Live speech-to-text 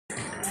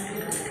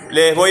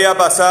Les voy a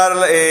pasar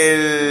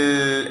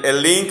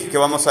el link que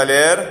vamos a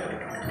leer.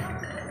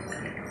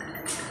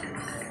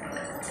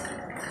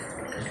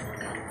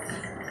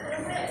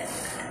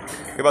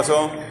 ¿Qué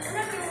pasó?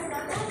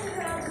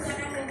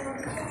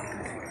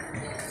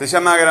 Se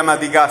llama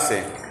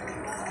Gramaticase.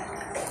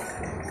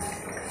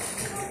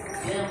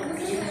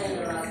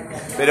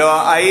 Pero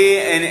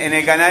ahí en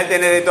el canal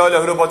tenés de todos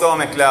los grupos todo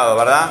mezclado,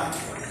 ¿verdad?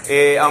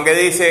 Aunque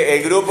dice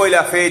el grupo y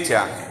la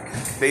fecha.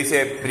 Te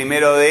dice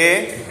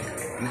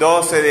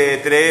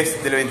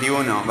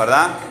 1.e.13.3.21,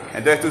 ¿verdad?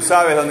 Entonces tú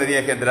sabes dónde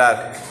tienes que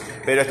entrar.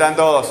 Pero están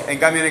todos. En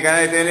cambio en el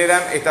canal de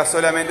Telegram está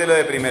solamente lo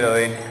de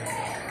 1.e.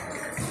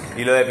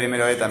 Y lo de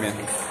 1.e también.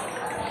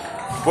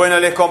 Bueno,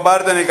 les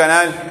comparto en el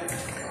canal.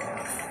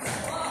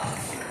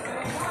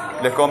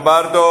 Les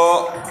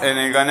comparto en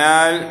el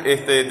canal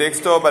este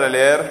texto para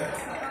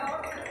leer.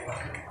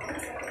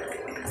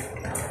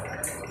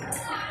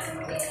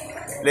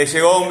 Les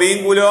llegó un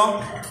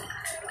vínculo.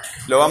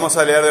 Lo vamos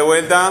a leer de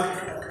vuelta.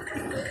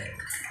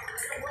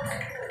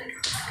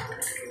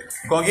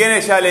 ¿Con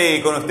quiénes ya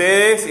leí? ¿Con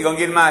ustedes? ¿Y con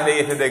quién más leí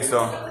este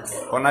texto?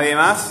 ¿Con nadie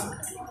más?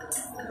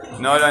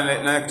 No lo han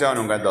escuchado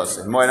nunca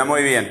entonces. Bueno,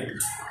 muy bien.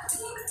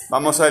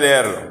 Vamos a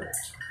leerlo.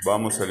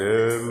 Vamos a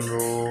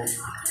leerlo.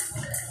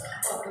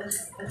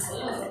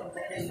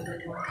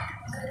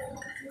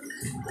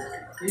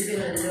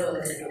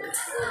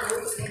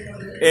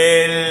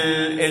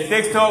 El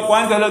texto,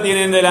 ¿cuántos lo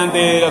tienen delante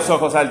de los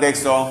ojos al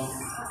texto?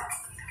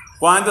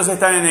 ¿Cuántos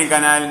están en el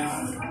canal?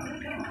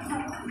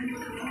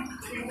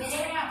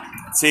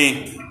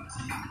 Sí.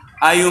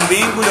 Hay un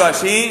vínculo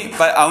allí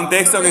a un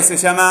texto que se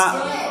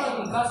llama...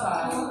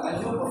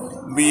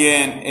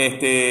 Bien,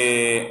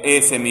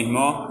 ese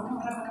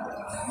mismo.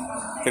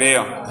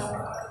 Creo.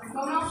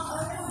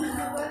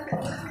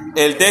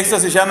 El texto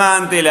se llama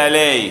Ante la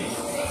ley.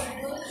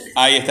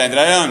 Ahí está,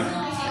 ¿entraron?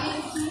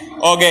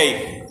 Ok.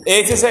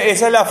 Esa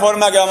es la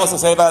forma que vamos a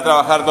hacer para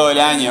trabajar todo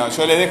el año.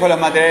 Yo les dejo los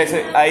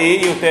materiales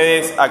ahí y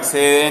ustedes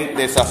acceden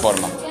de esa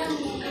forma.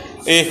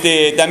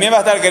 También va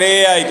a estar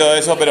CREA y todo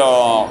eso,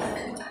 pero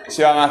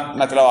lleva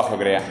más trabajo,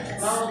 CREA.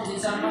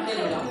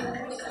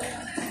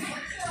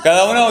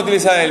 Cada uno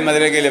utiliza el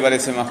material que le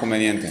parece más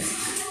conveniente.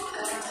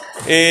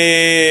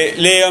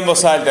 Leo en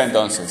voz alta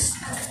entonces.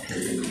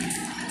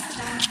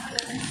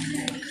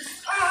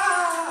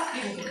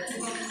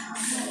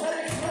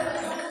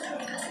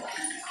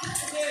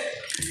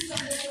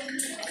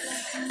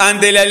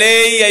 Ante la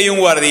ley hay un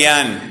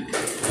guardián,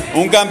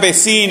 un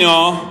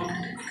campesino.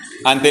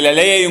 Ante la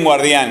ley hay un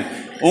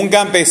guardián. Un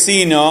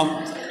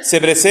campesino se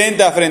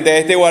presenta frente a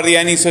este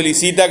guardián y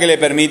solicita que le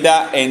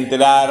permita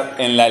entrar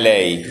en la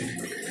ley.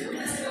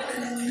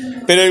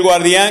 Pero el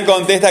guardián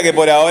contesta que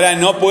por ahora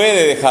no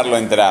puede dejarlo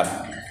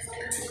entrar.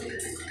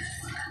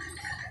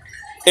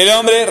 El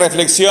hombre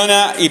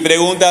reflexiona y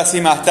pregunta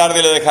si más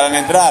tarde lo dejarán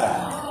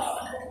entrar.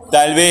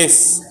 Tal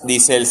vez,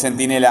 dice el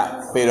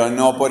centinela, pero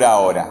no por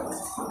ahora.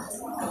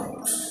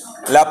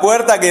 La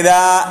puerta que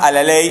da a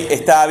la ley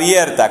está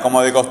abierta,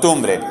 como de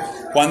costumbre.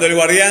 Cuando el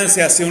guardián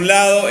se hace a un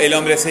lado, el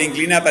hombre se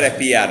inclina para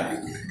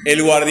espiar.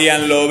 El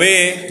guardián lo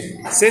ve,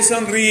 se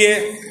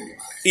sonríe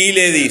y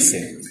le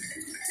dice: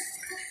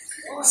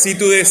 si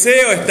tu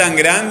deseo es tan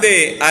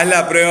grande, haz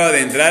la prueba de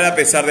entrar a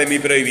pesar de mi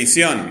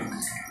prohibición.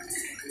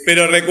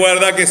 Pero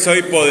recuerda que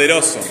soy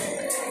poderoso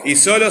y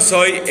solo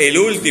soy el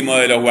último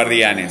de los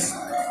guardianes.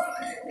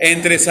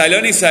 Entre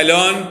salón y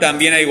salón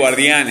también hay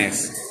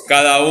guardianes,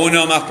 cada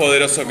uno más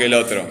poderoso que el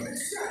otro.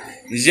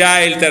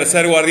 Ya el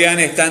tercer guardián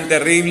es tan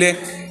terrible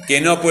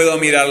que no puedo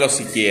mirarlo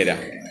siquiera.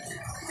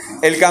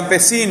 El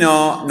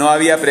campesino no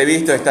había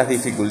previsto estas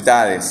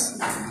dificultades.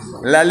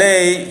 La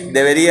ley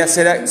debería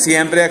ser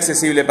siempre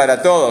accesible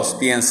para todos,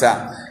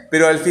 piensa,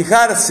 pero al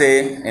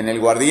fijarse en el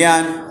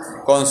guardián,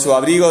 con su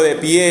abrigo de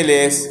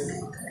pieles,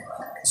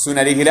 su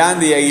nariz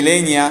grande y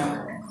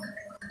aguileña,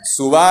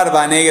 su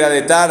barba negra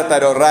de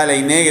tártaro, rala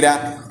y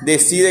negra,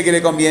 decide que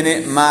le conviene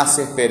más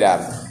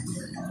esperar.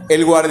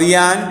 El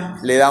guardián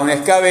le da un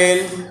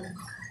escabel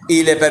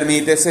y le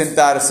permite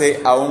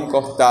sentarse a un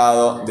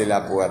costado de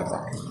la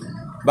puerta.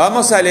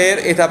 Vamos a leer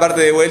esta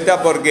parte de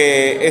vuelta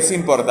porque es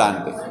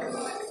importante.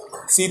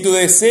 Si tu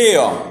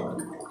deseo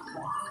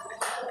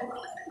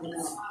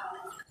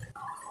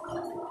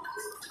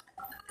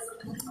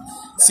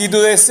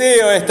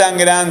es tan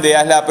grande,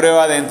 haz la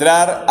prueba de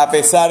entrar a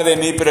pesar de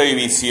mi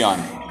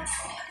prohibición.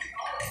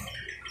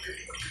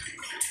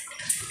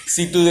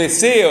 Si tu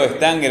deseo es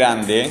tan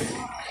grande,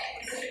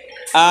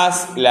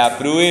 haz la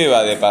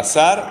prueba de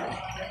pasar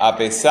a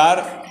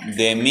pesar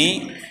de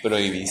mi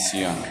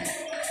prohibición.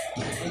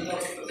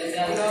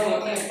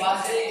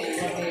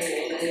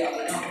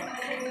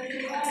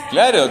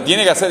 Claro,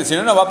 tiene que hacer, si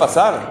no, no va a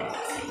pasar.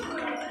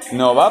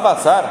 No va a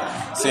pasar.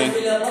 Sí.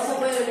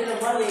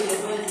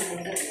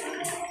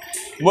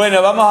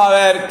 Bueno, vamos a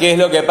ver qué es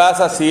lo que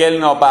pasa si él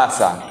no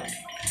pasa.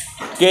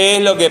 ¿Qué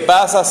es lo que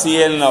pasa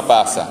si él no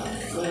pasa?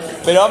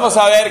 Pero vamos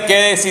a ver qué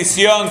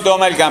decisión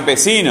toma el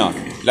campesino,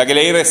 la que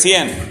leí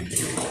recién.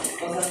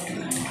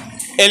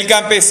 El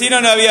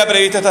campesino no había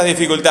previsto estas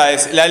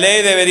dificultades. La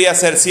ley debería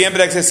ser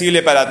siempre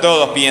accesible para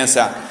todos,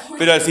 piensa,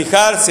 Pero al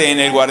fijarse en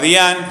el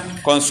guardián,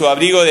 con su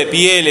abrigo de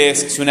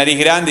pieles, su nariz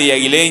grande y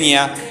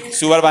aguileña,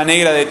 su barba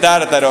negra de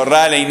tártaro,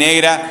 rala y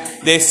negra,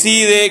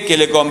 decide que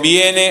le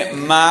conviene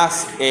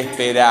más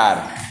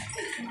esperar.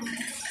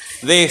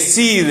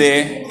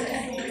 Decide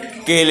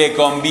que le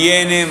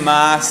conviene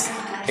más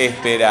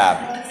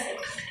esperar.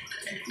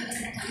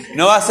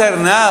 No va a hacer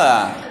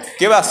nada.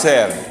 ¿Qué va a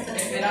hacer?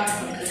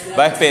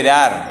 Va a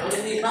esperar.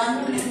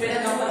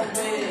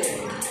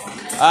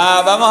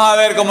 Vamos a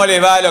ver cómo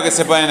les va a los que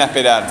se ponen a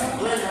esperar.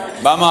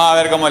 Vamos a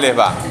ver cómo les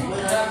va.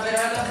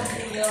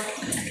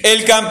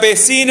 El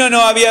campesino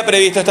no había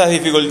previsto estas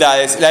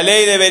dificultades. La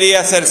ley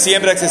debería ser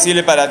siempre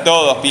accesible para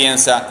todos,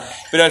 piensa.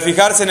 Pero al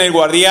fijarse en el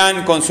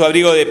guardián, con su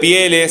abrigo de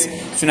pieles,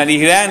 su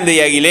nariz grande y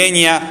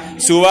aguileña,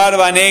 su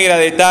barba negra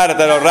de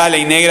tártaro, rala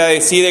y negra,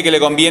 decide que le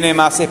conviene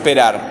más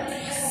esperar.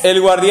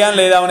 El guardián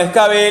le da un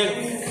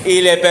escabel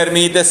y le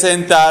permite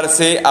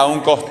sentarse a un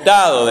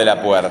costado de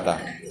la puerta.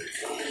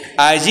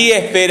 Allí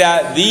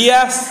espera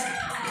días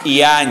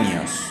y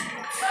años.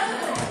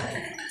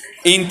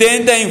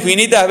 Intenta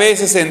infinitas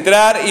veces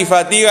entrar y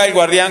fatiga al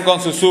guardián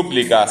con sus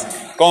súplicas.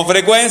 Con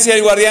frecuencia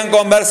el guardián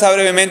conversa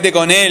brevemente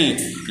con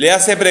él, le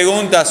hace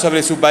preguntas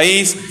sobre su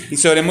país y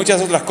sobre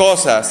muchas otras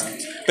cosas,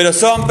 pero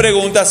son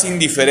preguntas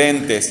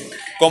indiferentes,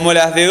 como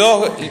las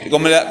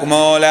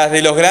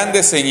de los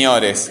grandes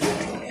señores.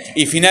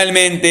 Y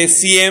finalmente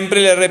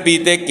siempre le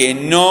repite que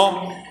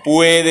no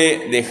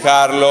puede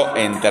dejarlo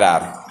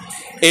entrar.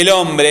 El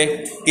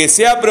hombre, que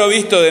se ha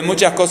provisto de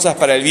muchas cosas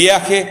para el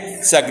viaje,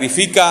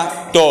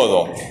 sacrifica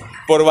todo,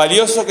 por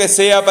valioso que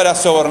sea, para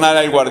sobornar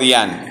al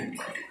guardián.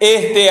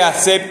 Este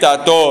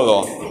acepta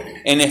todo,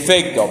 en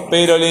efecto,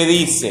 pero le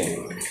dice: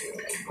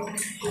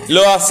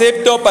 lo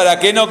acepto para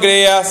que no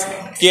creas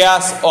que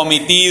has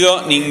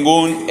omitido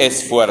ningún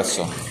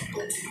esfuerzo.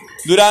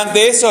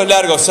 Durante esos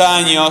largos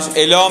años,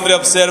 el hombre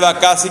observa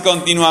casi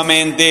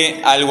continuamente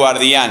al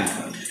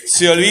guardián.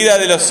 Se olvida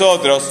de los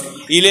otros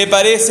y le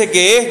parece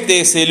que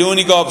este es el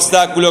único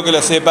obstáculo que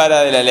lo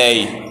separa de la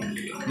ley.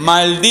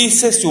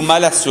 Maldice su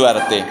mala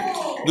suerte.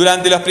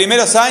 Durante los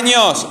primeros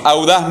años,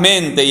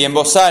 audazmente y en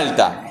voz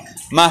alta.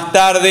 Más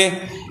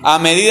tarde, a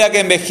medida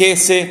que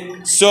envejece,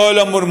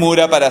 solo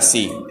murmura para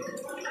sí.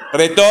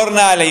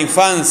 Retorna a la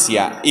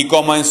infancia y,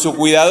 como en su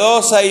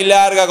cuidadosa y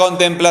larga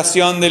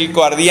contemplación del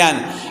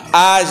guardián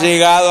ha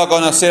llegado a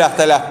conocer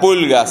hasta las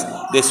pulgas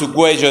de su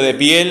cuello de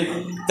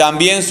piel,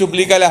 también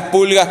suplica a las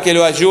pulgas que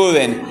lo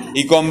ayuden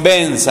y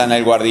convenzan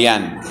al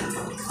guardián.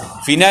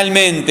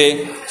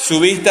 Finalmente,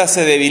 su vista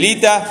se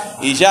debilita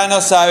y ya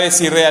no sabe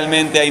si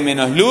realmente hay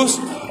menos luz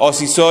o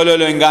si solo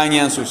lo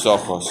engañan sus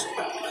ojos.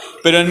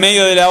 Pero en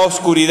medio de la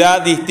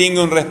oscuridad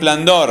distingue un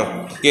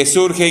resplandor que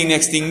surge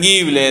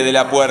inextinguible de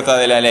la puerta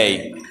de la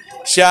ley.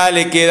 Ya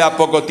le queda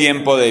poco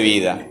tiempo de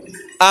vida.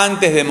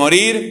 Antes de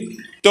morir,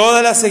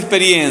 todas las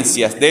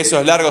experiencias de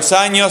esos largos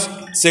años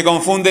se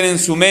confunden en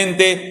su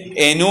mente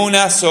en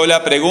una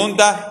sola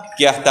pregunta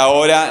que hasta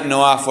ahora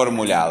no ha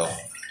formulado.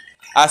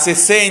 Hace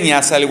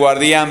señas al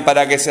guardián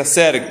para que se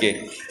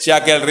acerque,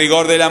 ya que el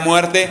rigor de la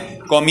muerte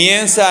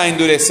comienza a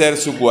endurecer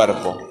su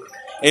cuerpo.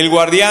 El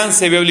guardián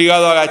se ve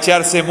obligado a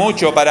agacharse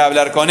mucho para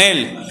hablar con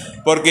él,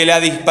 porque la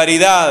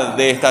disparidad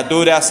de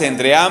estaturas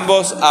entre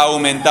ambos ha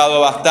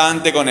aumentado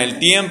bastante con el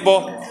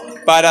tiempo,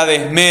 para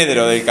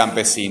desmedro del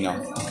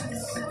campesino.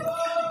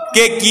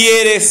 ¿Qué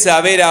quieres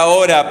saber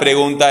ahora?,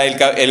 pregunta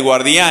el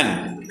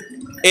guardián.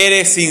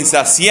 Eres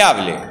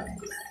insaciable.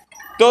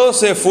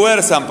 Todos se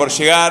esfuerzan por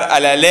llegar a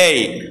la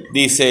ley,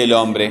 dice el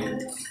hombre.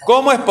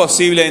 ¿Cómo es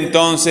posible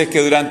entonces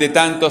que durante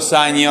tantos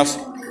años...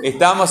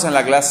 ¿Estamos en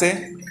la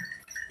clase?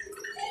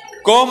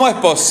 ¿Cómo es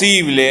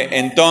posible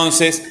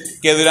entonces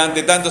que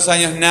durante tantos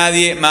años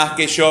nadie más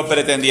que yo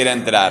pretendiera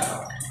entrar?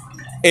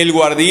 El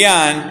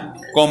guardián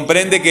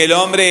comprende que el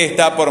hombre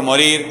está por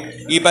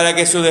morir y, para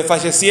que sus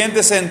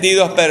desfallecientes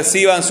sentidos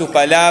perciban sus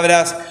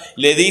palabras,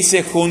 le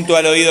dice junto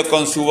al oído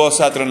con su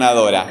voz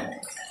atronadora: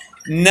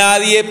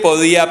 nadie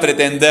podía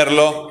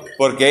pretenderlo,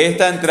 porque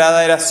esta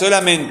entrada era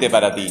solamente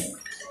para ti.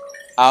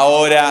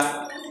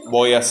 Ahora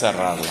voy a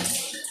cerrarla.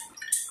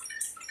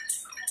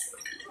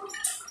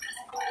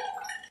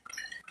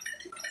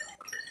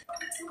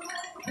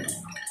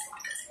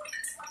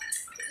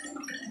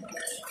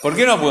 ¿Por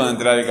qué no pudo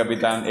entrar el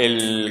capitán,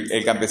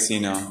 el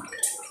campesino?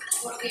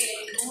 Porque el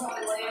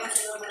guardián no se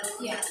lo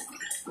permitía.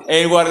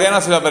 El guardián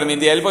no se lo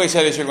permitía, él porque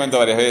ya leyó el cuento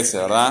varias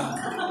veces, ¿verdad?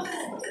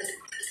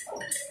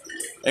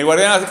 El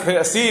guardián,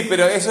 sí,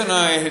 pero eso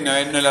no es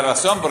la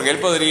razón, porque él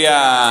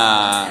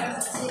podría...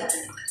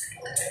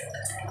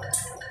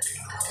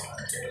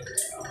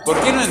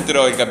 ¿Por qué no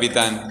entró el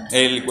capitán,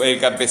 el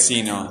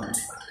campesino?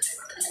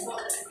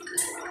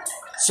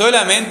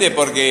 Solamente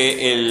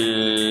porque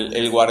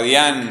el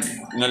guardián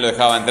no lo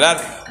dejaba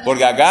entrar.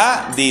 Porque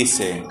acá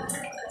dice,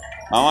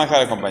 vamos a dejar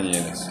a los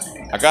compañeros,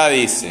 acá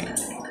dice,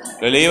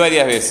 lo leí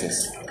varias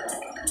veces: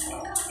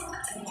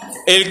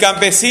 el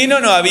campesino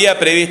no había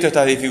previsto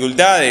estas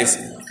dificultades.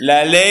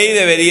 La ley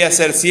debería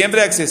ser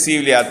siempre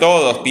accesible a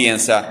todos,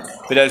 piensa,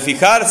 pero al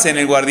fijarse en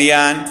el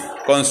guardián,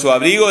 con su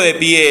abrigo de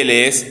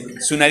pieles,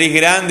 su nariz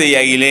grande y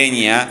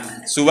aguileña,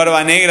 su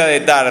barba negra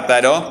de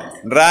tártaro,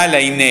 rala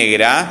y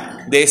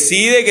negra,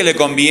 decide que le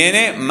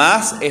conviene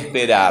más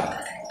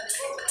esperar.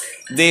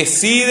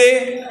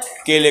 Decide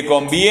que le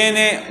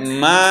conviene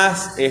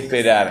más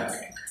esperar.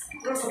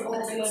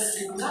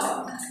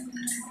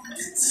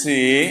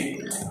 Sí,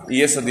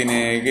 ¿y eso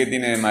qué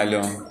tiene de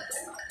malo?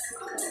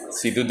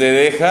 Si tú te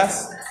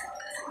dejas,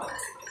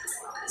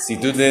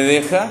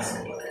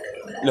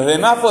 los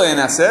demás pueden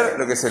hacer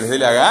lo que se les dé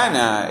la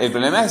gana. El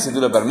problema es si tú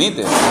lo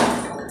permites.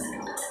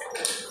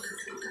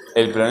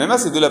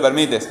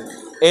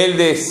 Él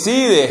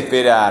decide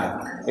esperar.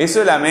 ¿Es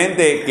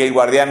solamente que el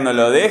guardián no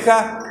lo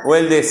deja o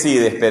él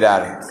decide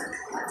esperar?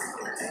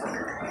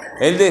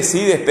 Él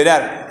decide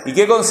esperar. ¿Y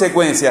qué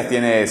consecuencias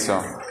tiene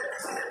eso?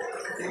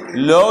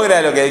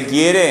 ¿Logra lo que él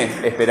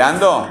quiere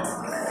esperando?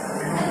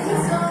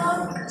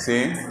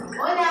 ¿Sí?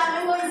 Hola,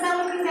 vengo a avisar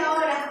los 15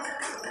 ahora.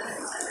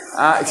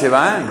 Ah, ¿se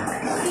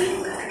van?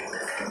 Sí.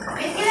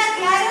 Me queda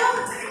claro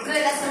lo de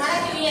la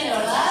semana que viene,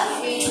 ¿verdad?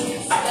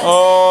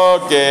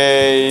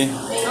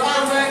 Ok.